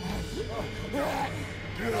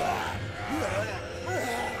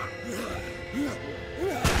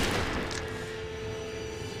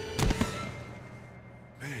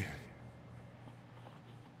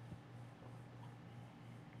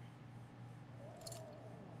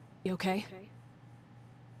 You okay?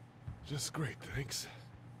 Just great, thanks.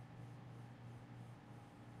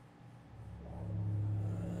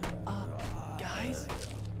 Guys?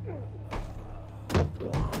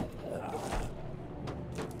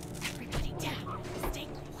 Everybody down. Stay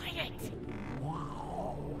quiet.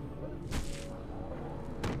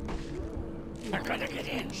 They're gonna get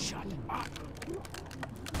in. Shut up.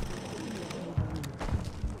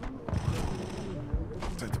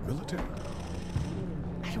 Is that the military?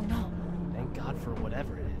 I don't know. Thank God for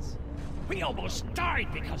whatever it is. We almost died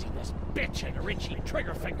because of this bitch and her itchy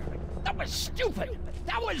trigger finger. That was stupid.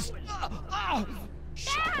 That was...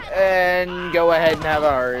 And go ahead and have a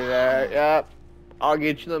heart attack. Yep. I'll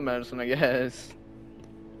get you the medicine, I guess.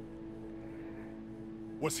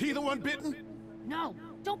 Was he the one bitten? No,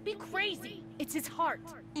 don't be crazy. It's his heart.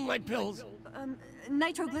 My pills.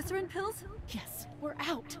 Nitroglycerin pills? Yes, we're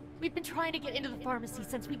out. We've been trying to get into the pharmacy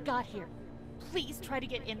since we got here. Please try to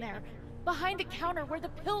get in there. Behind the counter where the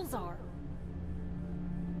pills are.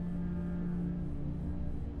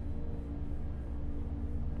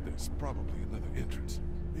 There's probably another entrance.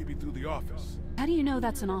 Maybe through the office. How do you know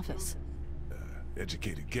that's an office?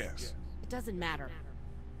 Educated guess. It doesn't matter.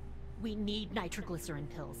 We need nitroglycerin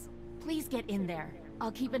pills. Please get in there.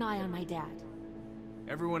 I'll keep an eye on my dad.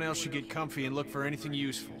 Everyone else should get comfy and look for anything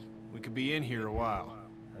useful. We could be in here a while.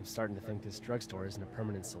 I'm starting to think this drugstore isn't a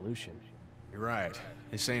permanent solution. You're right.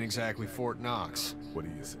 This ain't exactly Fort Knox. What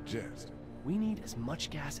do you suggest? We need as much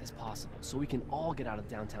gas as possible so we can all get out of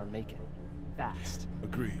downtown Macon. Fast.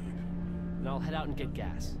 Agreed. And I'll head out and get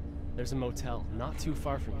gas. There's a motel not too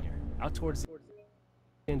far from here, out towards the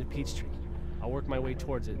end of Peachtree. I'll work my way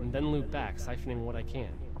towards it and then loop back, siphoning what I can.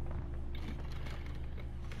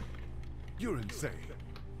 You're insane.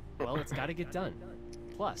 Well, it's gotta get done.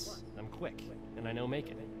 Plus, I'm quick, and I know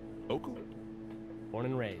Macon. Local? Born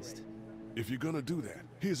and raised. If you're gonna do that,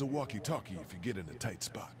 here's a walkie-talkie if you get in a tight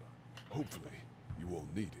spot. Hopefully, you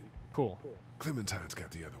won't need it. Cool. Clementine's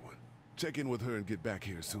got the other one. Check in with her and get back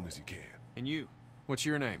here as soon as you can. And you? What's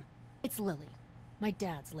your name? It's Lily. My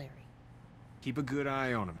dad's Larry. Keep a good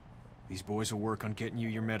eye on him. These boys will work on getting you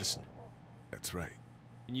your medicine. That's right.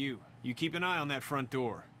 And you keep an eye on that front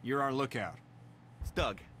door. You're our lookout. It's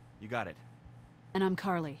Doug. You got it. And I'm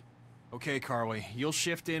Carly. Okay, Carly. You'll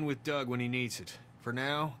shift in with Doug when he needs it. For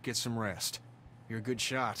now, get some rest. You're a good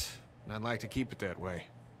shot, and I'd like to keep it that way.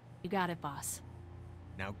 You got it, boss.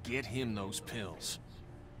 Now get him those pills.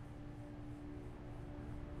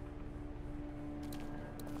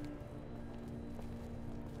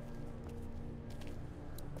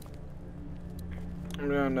 I'm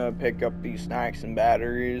gonna pick up these snacks and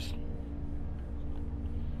batteries.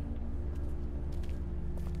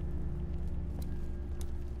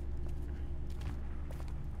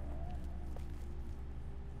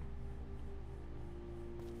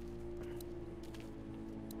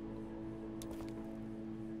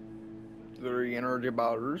 Three energy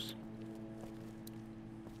bars.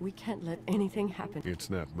 We can't let anything happen. It's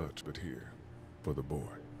not much, but here, for the boy.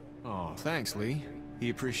 Oh, thanks, Lee. He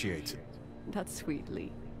appreciates it. That's sweet,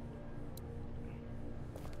 Lee.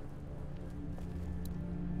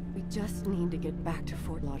 We just need to get back to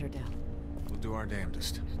Fort Lauderdale. We'll do our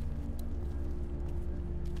damnedest.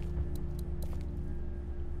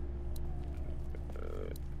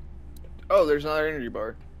 Oh, there's another energy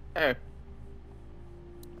bar. Hey.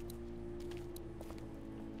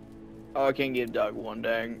 Oh, I can't give Doug one,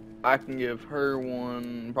 dang. I can give her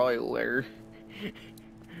one, probably Larry.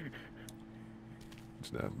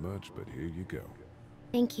 It's not much, but here you go.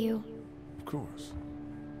 Thank you. Of course.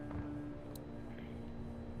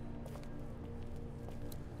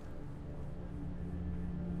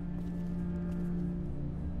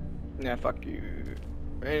 Nah, fuck you.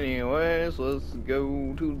 Anyways, let's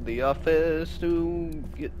go to the office to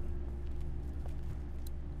get...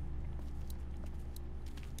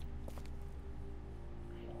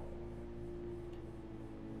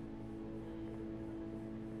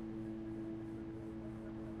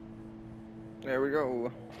 There we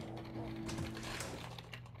go.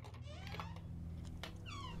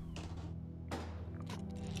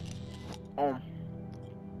 I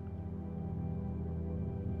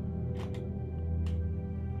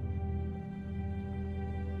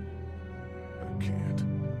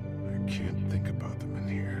can't think about them in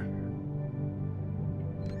here.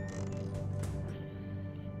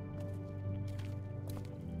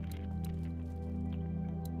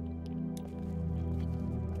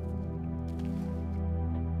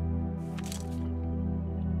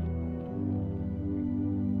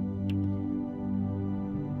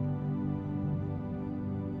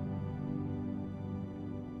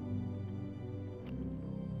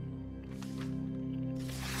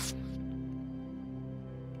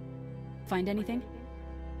 Find anything?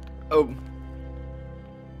 Oh.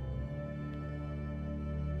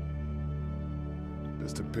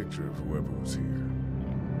 Just a picture of whoever was here.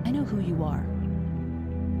 I know who you are.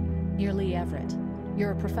 You're Lee Everett.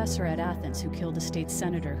 You're a professor at Athens who killed a state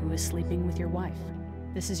senator who was sleeping with your wife.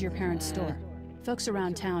 This is your parents' store. Folks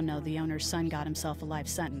around town know the owner's son got himself a life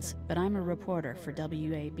sentence, but I'm a reporter for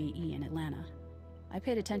WABE in Atlanta. I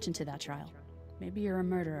paid attention to that trial. Maybe you're a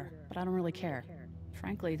murderer, but I don't really care.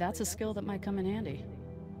 Frankly, that's a skill that might come in handy.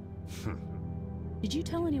 Did you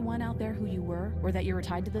tell anyone out there who you were, or that you were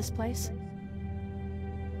tied to this place?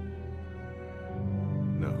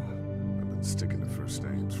 No, I've been sticking to first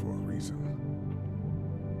names for a reason.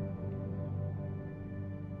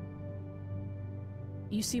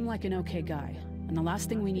 You seem like an okay guy, and the last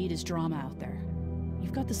thing we need is drama out there.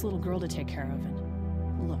 You've got this little girl to take care of,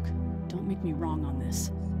 and look, don't make me wrong on this.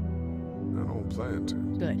 I don't plan to.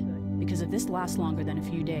 Good, because if this lasts longer than a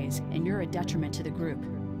few days, and you're a detriment to the group,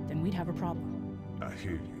 then we'd have a problem. I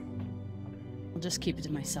hear you. I'll just keep it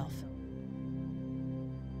to myself.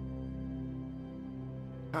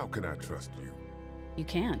 How can I trust you? You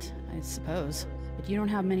can't, I suppose, but you don't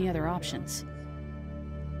have many other options.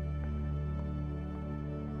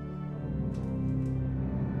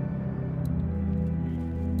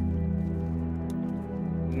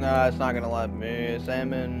 Nah, it's not gonna let me.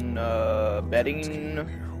 Salmon, betting.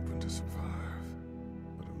 Here hoping to survive,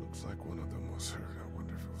 but it looks like one of them was hurt. I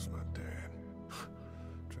wonder if it was my dad.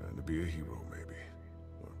 Trying to be a hero, maybe,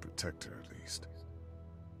 or a protector at least.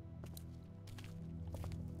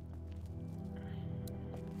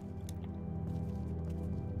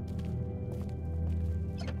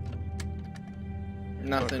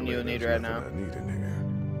 Nothing you'll need right now. I need in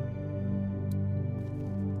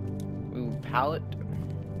here. Ooh, pallet.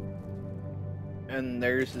 And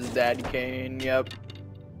there's his daddy cane, yep.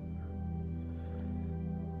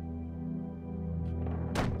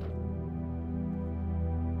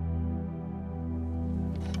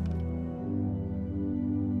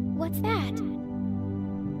 What's that?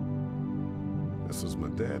 This was my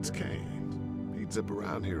dad's cane. He'd zip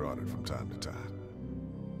around here on it from time to time.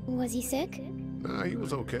 Was he sick? Nah, he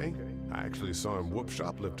was okay. I actually saw him whoop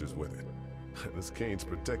shoplifters with it. This cane's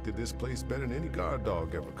protected this place better than any guard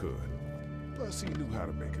dog ever could. Plus, he knew how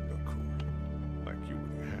to make it look cool. Like you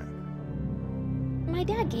with your hat. My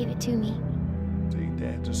dad gave it to me. See,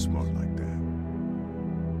 dads are smart like that.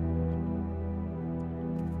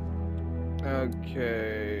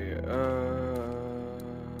 Okay,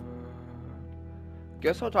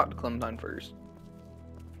 guess I'll talk to Clementine first.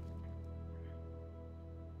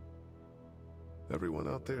 Everyone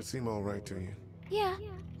out there seem alright to you? Yeah.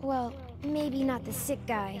 Well, maybe not the sick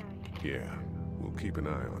guy. Yeah, we'll keep an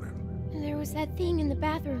eye on him. There was that thing in the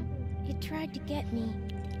bathroom. It tried to get me.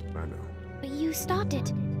 I know. But you stopped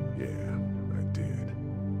it. Yeah, I did.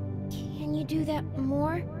 Can you do that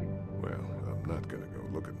more? Well, I'm not gonna go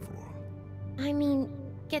looking for him. I mean,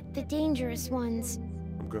 get the dangerous ones.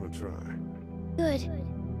 I'm gonna try. Good.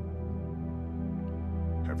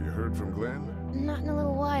 Have you heard from Glenn? Not in a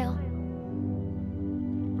little while.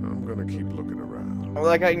 I'm gonna keep looking around. I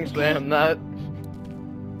like how you can spam that.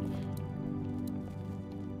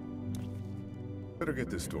 Better get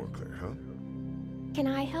this door clear, huh? Can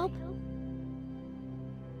I help?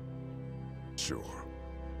 Sure.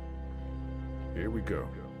 Here we go.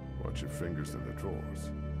 Watch your fingers in the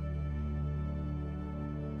drawers.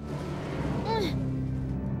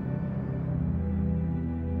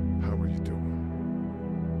 How are you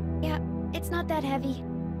doing? Yeah, it's not that heavy.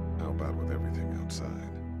 How about with everything outside?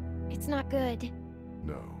 It's not good.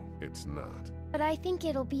 No, it's not. But I think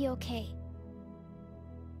it'll be okay.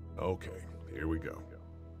 Okay, here we go.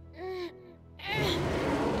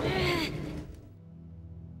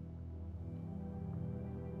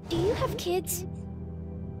 Do you have kids?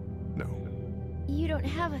 No. You don't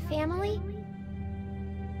have a family?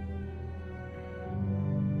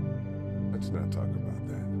 Let's not talk about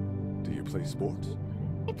that. Do you play sports?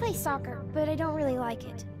 I play soccer, but I don't really like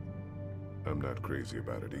it. I'm not crazy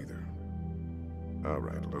about it either. All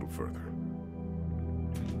right, a little further.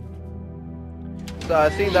 So I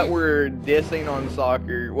see that we're dissing on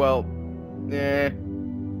soccer. Well, eh.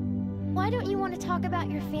 Why don't you want to talk about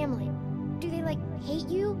your family? Do they, like, hate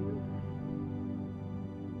you?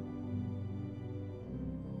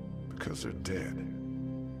 Because they're dead.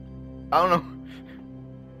 I don't know.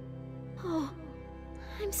 Oh,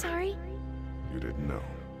 I'm sorry. You didn't know.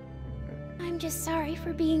 I'm just sorry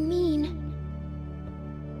for being mean.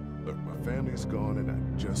 Look, my family's gone and I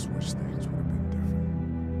just wish things would have been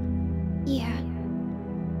different. Yeah.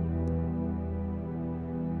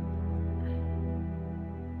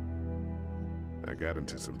 I got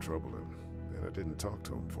into some trouble and I didn't talk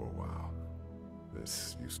to them for a while.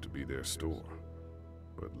 This used to be their store.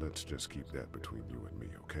 But let's just keep that between you and me,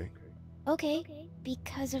 okay? Okay,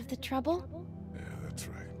 because of the trouble? Yeah, that's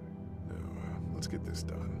right. Now, let's get this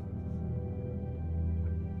done.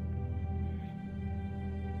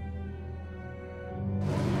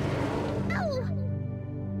 Ow!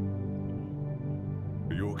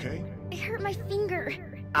 Are you okay? I hurt my finger.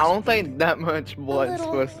 I don't think that much blood's little.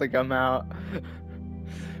 supposed to come out.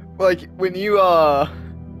 Like, when you, I'll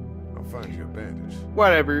find you a bandage.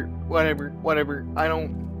 whatever. I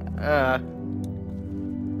don't,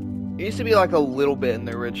 it used to be like a little bit in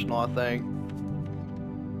the original, I think.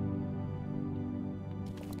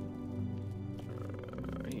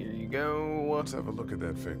 Here you go. Let's have a look at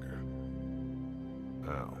that finger.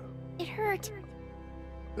 Ow. It hurt.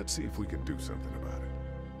 Let's see if we can do something about it.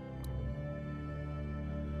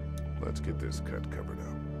 Let's get this cut covered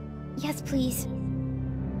up. Yes, please.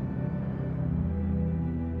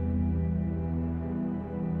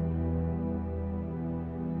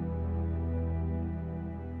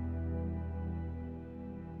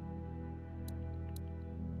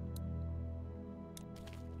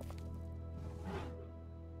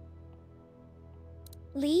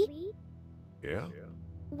 Lee? Yeah?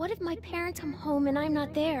 What if my parents come home and I'm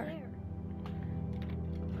not there?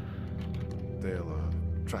 They'll,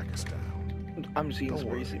 track us down. I'm seeing Don't some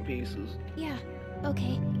worry. recent pieces. Yeah,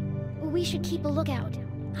 okay. We should keep a lookout.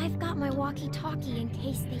 I've got my walkie-talkie in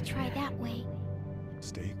case they try that way.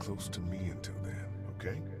 Stay close to me until then,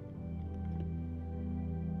 okay?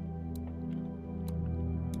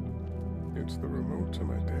 It's the remote to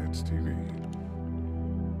my dad's TV.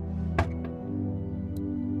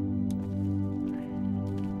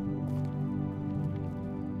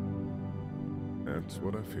 That's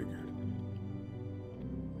what I figured.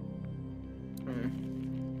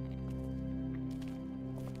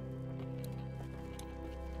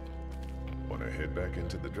 Wanna head back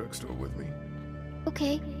into the drugstore with me?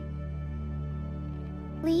 Okay.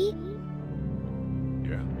 Lee?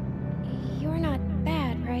 Yeah? You're not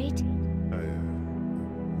bad, right?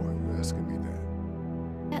 Why are you asking me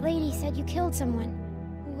that? That lady said you killed someone.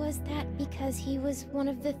 Was that because he was one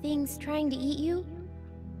of the things trying to eat you?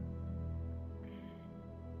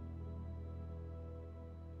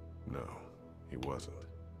 No, he wasn't.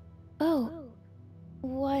 Oh.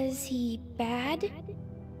 Was he bad?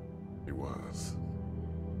 He was.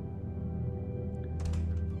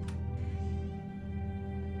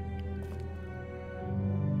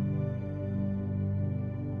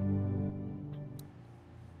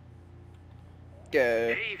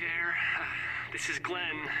 Okay. Hey there, this is Glenn,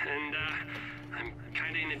 and I'm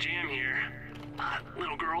kinda in a jam here.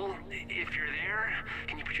 Little girl, if you're there,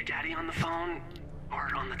 can you put your daddy on the phone? Or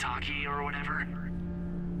on the talkie or whatever?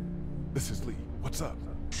 This is Lee. What's up?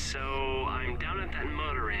 So, I'm down at that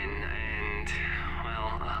motor inn, and,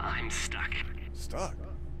 well, I'm stuck. Stuck?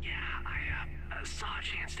 Yeah, I saw a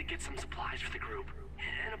chance to get some supplies for the group,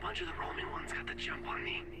 and a bunch of the Roman ones got the jump on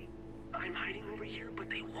me. I'm hiding over here, but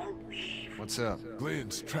they won't leave. What's up?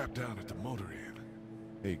 Glenn's trapped down at the motor inn.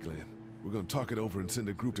 Hey, Glenn. We're gonna talk it over and send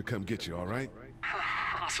a group to come get you, all right?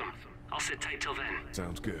 Awesome. I'll sit tight till then.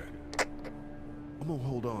 Sounds good. I'm gonna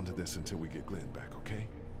hold on to this until we get Glenn back, okay?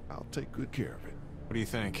 I'll take good care of it. What do you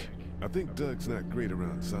think? I think Doug's not great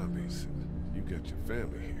around zombies. You got your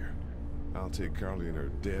family here. I'll take Carly and her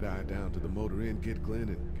dead eye down to the motor inn, get Glenn,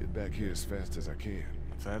 and get back here as fast as I can.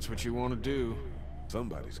 If that's what you want to do.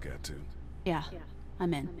 Somebody's got to. Yeah,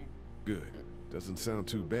 I'm in. Good. Doesn't sound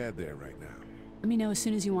too bad there right now. Let me know as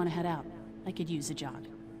soon as you want to head out. I could use a jog.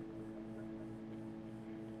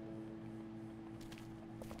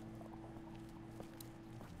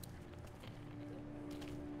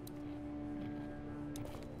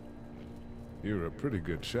 You're a pretty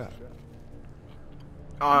good shot.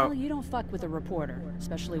 Well, you don't fuck with a reporter,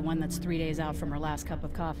 especially one that's 3 days out from her last cup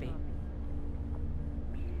of coffee.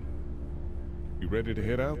 You ready to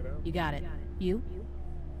head out? You got it. You?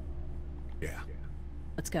 Yeah.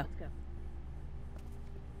 Let's go.